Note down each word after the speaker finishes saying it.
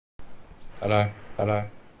Hello. Hello.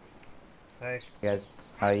 Hey. Guys,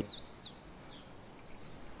 hi.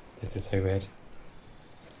 This is so weird.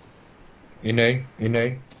 You know? You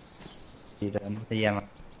know? You done? Yeah, man.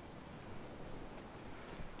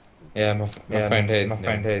 Yeah, my friend here is my new.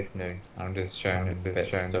 friend here is new. I'm just showing him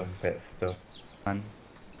bits of stuff. Man.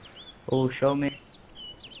 Oh, show me.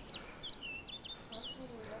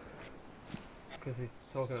 Because he's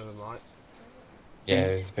talking over the mic. Yeah,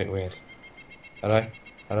 it's a bit weird. Hello?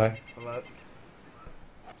 Hello? Hello.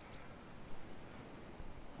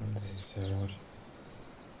 This is so odd.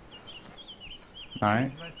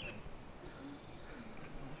 Alright.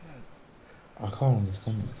 I can't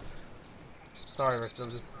understand it. Sorry, Rich, I'm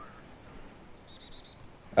just...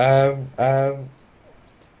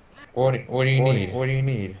 What do you need? What do you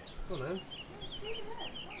need? I don't know.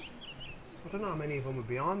 I don't know how many of them are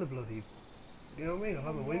behind the bloody... You know what I mean?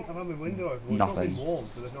 I've had my window open. Well, it's not been Nothing. warm,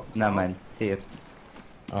 so there's not... No, man. Here.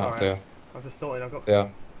 Alright, see ya. I've just sorted, I've got... See ya.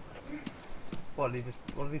 What did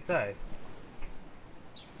he say?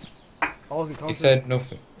 I wasn't He concentrating.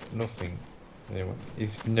 said nothing. Anyway,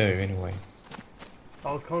 he's new anyway.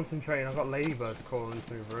 I was concentrating, I've got ladybugs crawling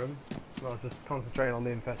through the room. And I was just concentrating on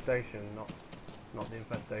the infestation, not the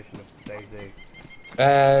infestation of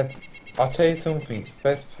DayZ. I'll tell you something. It's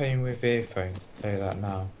best playing with earphones. I'll tell you that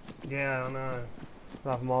now. Yeah, I know. I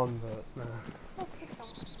have them on, but no.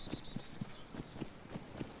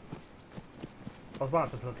 I was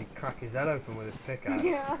about to bloody crack his head open with his pickaxe.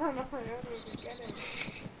 Yeah, I don't know, I don't even get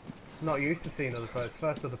it. Not used to seeing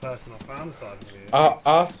first other person I found aside from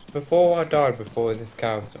you. Before I died, before this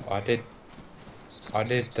character, I did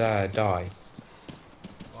die.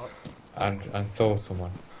 What? And saw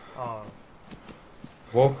someone. Oh.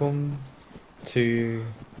 Welcome to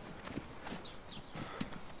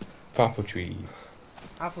apple trees.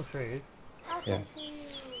 Apple trees? Yeah.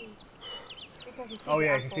 Oh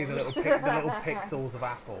yeah, you can see the little pixels of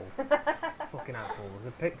apple. Fucking apples,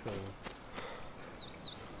 the pixels.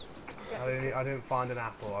 I didn't find an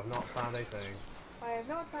apple. I've not found anything. I have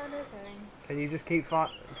not found anything. Can you just keep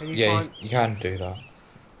find? Yeah, you can do that.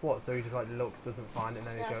 What? So he just like looks, doesn't find it, and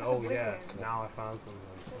then he's going, oh yeah, now I found something.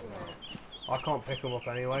 I can't pick them up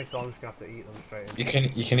anyway, so I'm just gonna have to eat them straight.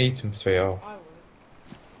 You can eat them straight off. I would.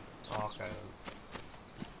 Oh, okay then.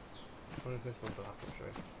 What is this one's an apple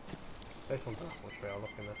tree? This one's an apple tree. I'll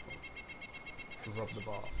look in this one. Rub the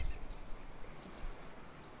bar.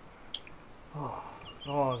 Oh.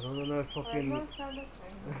 Oh, I don't know fucking... I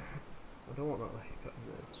don't want that like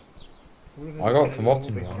I got some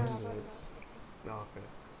rotten ones. No, okay.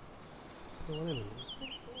 I don't want anything.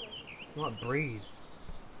 I might breathe.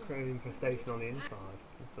 Create an infestation on the inside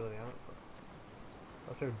instead of the outside.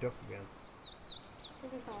 I'll show duck again.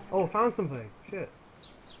 Oh, found something! Shit.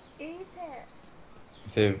 Eat it!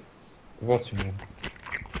 It's a rotten one.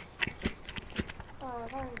 Oh, I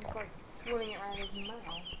thought he was like swirling it around his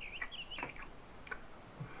mouth.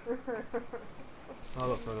 I'll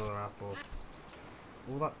look for another apple.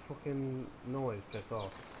 All that fucking noise piss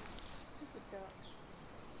off. Just a duck.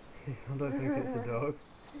 I don't think it's a dog.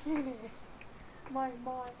 my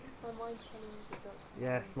mind's telling me it's a duck.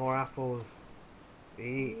 Yes, more apples.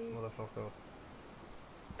 Eat, motherfucker.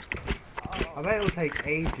 Oh. I bet it'll take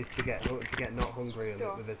ages to get not hungry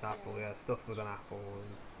Stuff, with this apple. Yeah, stuffed with an apple.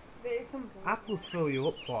 And There is something. apples fill you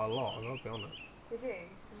up quite a lot. I'll be honest. They do.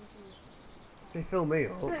 They fill me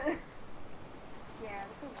up. Yeah,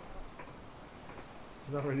 they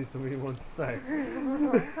Is that really something you want to say?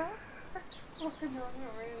 no, not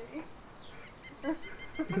really.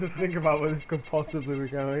 Think about where this could possibly be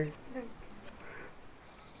going.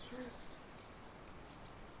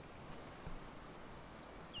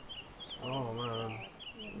 Oh man.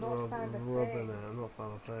 Not found a Rubbing thing. it. I'm not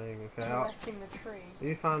found a thing. Okay. Molesting the tree.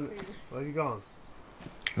 You found. Where have you gone?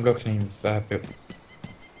 I'm looking in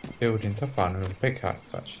buildings. I found another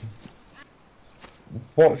pickaxe actually.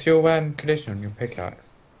 What's your condition on your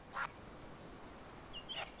pickaxe?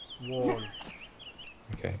 Worn.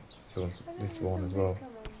 Okay, so this one as well.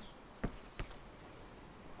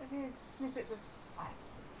 I think it's snippets of.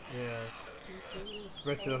 Yeah.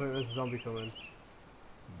 Richard, I think there's a zombie coming.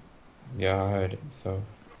 Yeah, I heard it myself.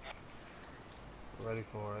 Ready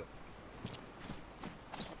for it.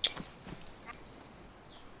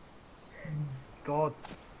 God.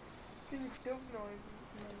 Doing dog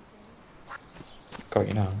noises and Got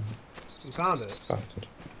you now, You found it? bastard.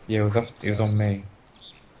 Yeah, it was on me.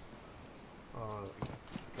 Oh, okay.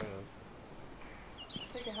 everything.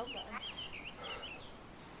 Take a help there.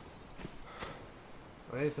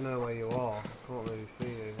 I need to know where you are. I can't really see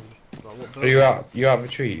you. Like, what Are you out of the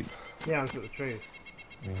trees? Yeah, I'm at the trees.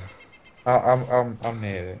 Yeah. I'm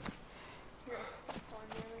near it. You're at a stop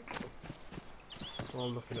sign, really. Well,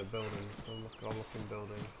 I'm looking at buildings. I'm looking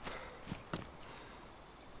buildings.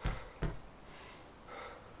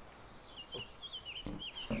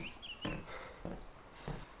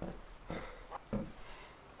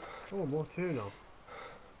 Oh, more tuna.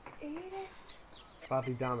 Eat it.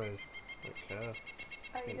 Badly damaged. Okay.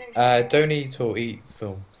 Oh, you don't care. Don't eat or eat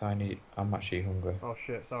some. 'Cause I'm actually hungry. Oh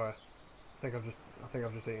shit, sorry. I think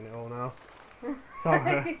I've just eaten it all now.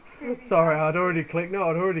 Sorry. Sorry, I'd already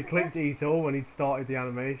clicked eat all when he'd started the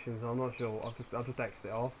animation, so I'm not sure. I'll just exit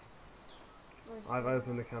it off. I've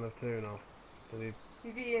opened the can of tuna.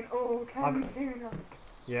 You've eaten all canned tuna.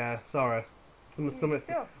 Yeah, sorry.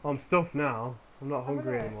 Stuffed. I'm stuffed now. I'm not Have a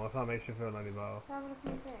hungry look. anymore, if that makes you feel any better. Have a look at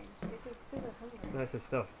your thing. It says hungry. No, it's just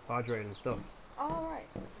stuffed. Hydrated and stuffed. Oh, right.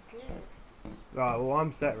 Good. Right, well,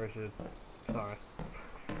 I'm set, Richard. Sorry.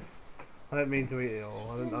 I didn't mean to eat it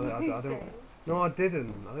all. I don't. No, I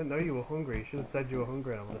didn't. I didn't know you were hungry. You should have said you were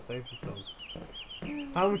hungry and I would have saved you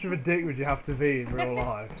some. How much of a dick would you have to be in real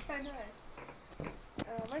life? I know.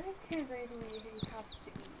 When it's too anything you have to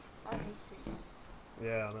eat, I hate to eat.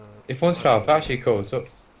 Yeah, I know. If once I've actually caught up.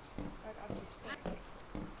 I'd be sick.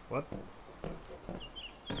 What?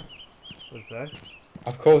 What'd you say?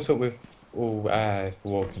 I've caught up with all for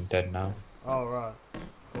Walking Dead now. Oh, right.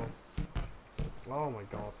 Cool. Oh my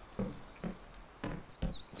god.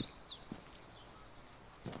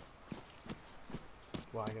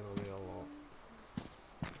 Lagging on me a lot.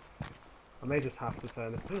 I may just have to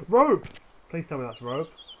turn this. Rope! Please tell me that's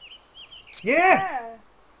rope. Yeah!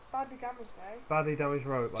 Badly damaged though. Badly damaged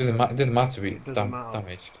rope. Doesn't matter if it's doesn't matter.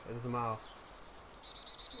 damaged. It doesn't matter.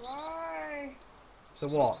 Why? So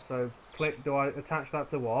what? So click. Do I attach that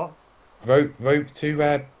to what? Rope to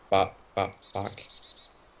back.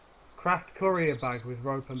 Craft courier bag with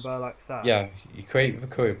rope and burlap sack. Yeah, you create the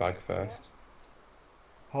courier bag first.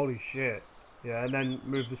 Holy shit. Yeah, and then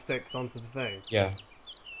move the sticks onto the thing. Yeah.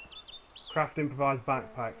 Craft improvised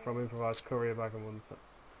backpack from improvised courier bag and one.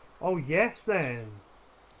 Oh yes then.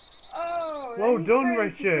 Oh, Well that's done, very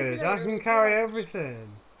Richard. I can particular. carry everything.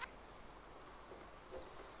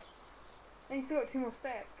 And you still got 2 more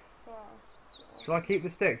sticks as well. Shall I keep the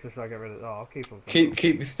sticks or shall I get rid of? Oh, I'll keep them.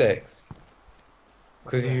 Keep the sticks.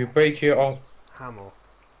 Because if you break your arm, Hammer.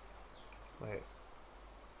 Wait.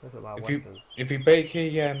 That's a loud weapon. if you break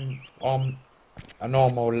your arm, a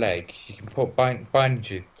normal leg, you can put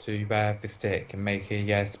bandages to the stick and make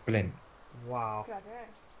a splint. Wow. Good idea.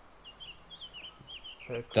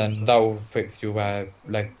 Then that will fix your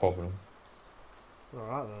leg problem.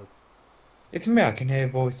 Alright then. It's me. I can hear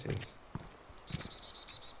voices.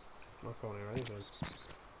 I can't hear anything.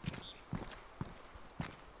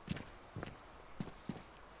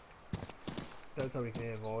 Don't tell me you can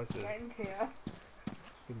hear voices. Right into you.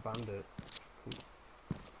 Good bandit.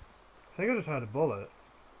 I think I just heard a bullet.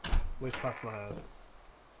 Whiz past my head.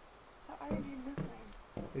 I didn't do nothing.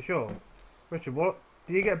 You sure? Richard, what?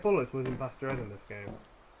 Do you get bullets whizzing past your head in this game?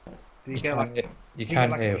 Do you get like... You get can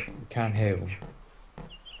like- hear. You can hear them.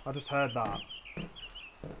 I just heard that.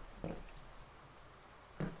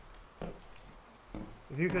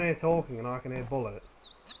 If you can hear talking and I can hear bullets,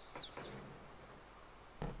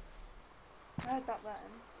 I heard that then.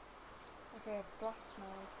 Okay, a blast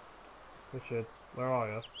noise. Richard, where are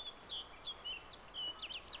you?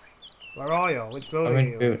 Where are you? Which building I'm are in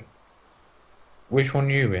you in? build. Which one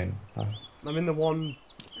you in? Oh. I'm in the one,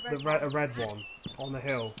 The a red one, on the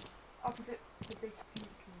hill. Opposite the big tree.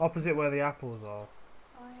 Opposite where the apples are.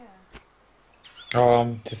 Oh yeah. Oh,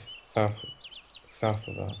 I'm just south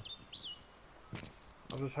of that.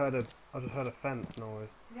 I just heard a fence noise.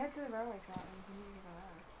 You head to the railway track and you can usually go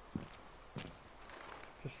there.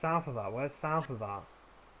 Just south of that. Where's south of that?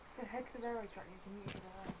 So head to the railway track and you can usually go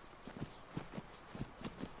there.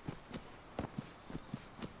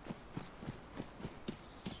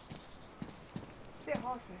 It's a bit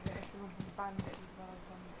harsh with it if you want to band it as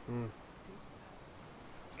well as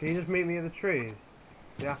Can you just meet me at the trees?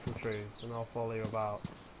 The apple trees, and I'll follow you about.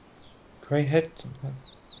 Grey head.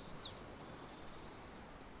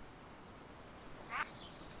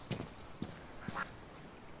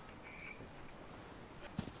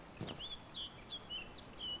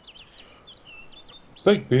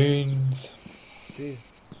 Baked beans. Jeez,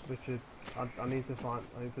 Richard, I need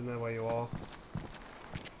to know where you are.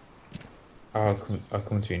 I'll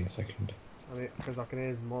come to you in a second. Because I can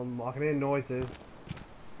hear noises.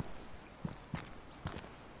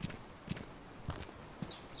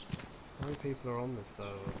 How many people are on this server?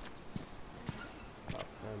 About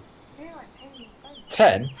 10. Yeah, like 10 friends.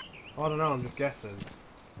 10? I don't know, I'm just guessing.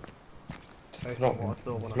 It's Based a lot on what I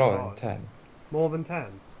saw when it's I a lot than started. 10. More than 10?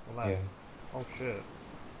 Or less? Yeah. Oh shit.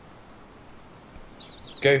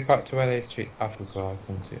 go back to where those apples are.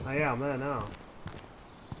 Come to. Oh yeah, I'm there now.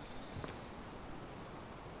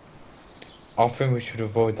 I think we should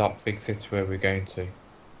avoid that big city where we're going to.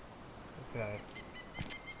 Okay.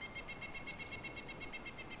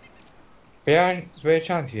 By any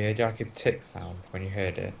chance you heard like a tick sound when you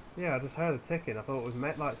heard it? Yeah, I just heard a ticking. I thought it was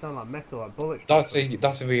sounded like metal, like bullets. That's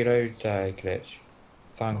a reload glitch.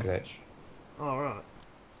 Sound glitch. Oh right.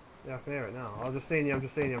 Yeah, I can hear it now. I'm just seeing you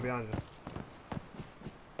behind you.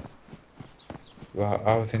 Well,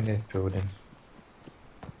 I was in this building.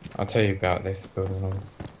 I'll tell you about this building. I'll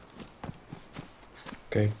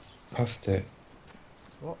go past it.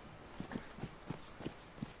 What?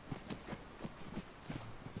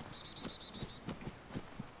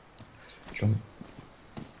 Jump.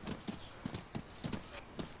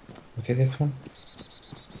 Was it this one?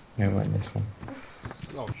 No, it wasn't this one.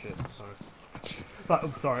 Oh shit,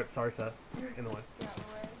 sorry. Sorry, sir. In the way. Get out of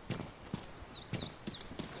the way.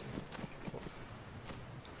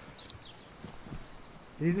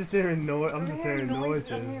 You're just hearing noise. I'm just hearing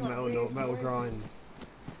noises, I'm hearing, like, metal big grinds.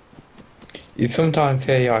 You sometimes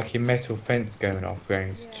hear like a metal fence going off,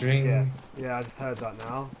 going string. Yeah, I just heard that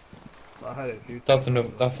now. But I heard it a few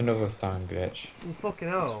times. That's another sound glitch. Oh, fucking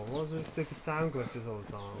hell, what are those stupid sound glitches all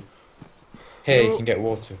the time? Here you can get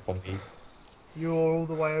water from these. You're all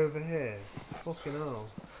the way over here. Fucking hell.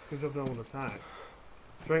 Good job no one attacked.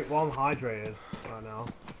 Drink one hydrated right now,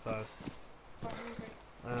 so Quite hungry.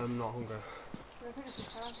 I'm not hungry. I think it's a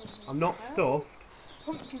carrot. I'm not stuffed.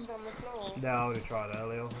 Pumpkins on the floor. Yeah, I only tried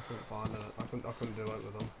earlier. I couldn't find it. I couldn't do it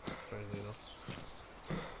with them, strangely enough.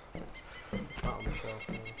 That on the shelf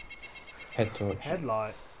now. Head torch.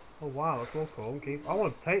 Headlight. Oh wow, that's all cool. I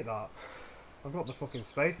want to take that. I've got the fucking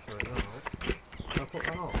space for it now. Can I put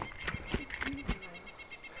that on?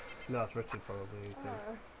 No, it's Richard probably. Eating.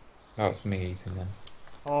 That's me eating them.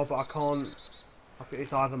 Oh, but I can't.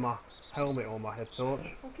 It's either my helmet or my head torch.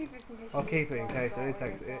 I'll keep it in case. I'll keep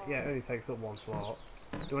it in case. It only takes up one slot.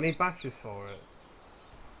 Do I need batteries for it?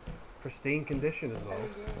 Pristine condition as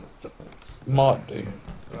well. Might do.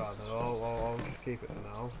 Right, then I'll just keep it for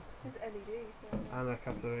now. It's LED. So. Anna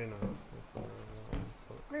Katerina.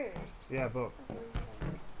 Really? Yeah, but That's really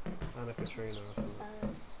fun. Anna Katrina or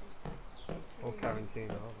something. Or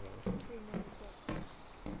Carantina. I don't know.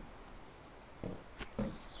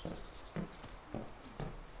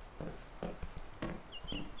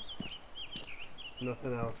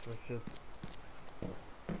 Nothing else, Richard.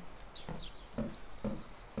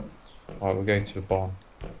 Right, we'll go to the barn.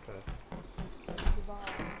 Okay,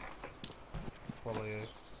 follow you.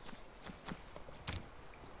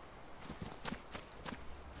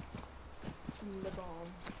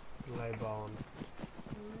 Lay barn.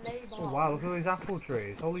 Oh wow, look at these apple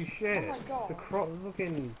trees. Holy shit. Oh my god. The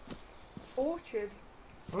looking. Orchard.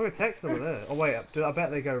 I'm gonna take some of this. Oh wait, I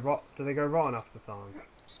bet they go rot. Do they go rotten after time?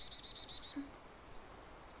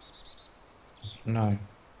 No.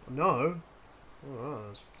 No.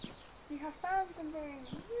 Alright. You have found something.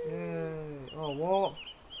 Yay. Oh what?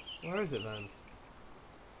 Where is it then?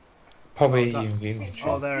 Probably Oh, you Oh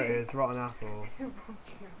inventory. there it is, rotten apple.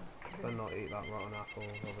 Better not eat that rotten apple,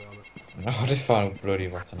 I'll be honest. No, I just found a bloody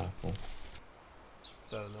rotten apple.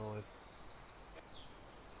 So annoyed.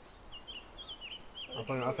 I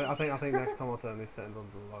think next time I'll turn these settings on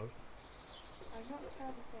to low. I've not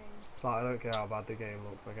found a thing. Like, I don't care how bad the game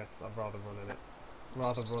looks. I guess I'd rather run it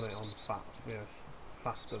on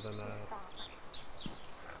faster than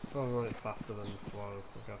rather run it faster than slow.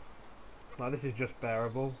 I guess. Like this is just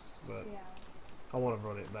bearable, but Yeah. I want to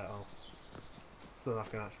run it better, so that I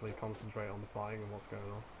can actually concentrate on the fighting and what's going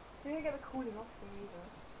on. You don't get the cooling off thing either.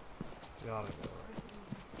 Yeah, I don't know.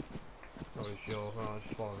 Not really sure. Oh, I'll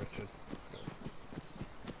just follow Richard.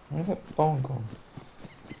 Where's that barn gone?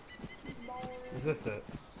 Is this it?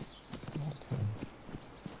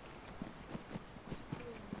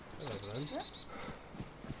 Hello then.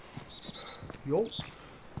 Yo.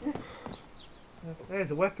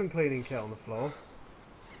 There's a weapon cleaning kit on the floor.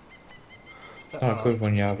 It's not good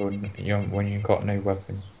when when you've got no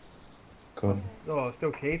weapon. Good. Oh, I'll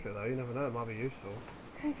still keep it though. You never know. It might be useful.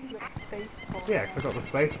 You've got space for it. Yeah, 'cause I've got the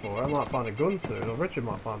space for it. I might find a gun soon, or Richard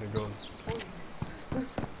might find a gun. Oh,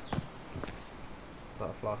 That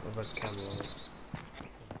a red candle on it.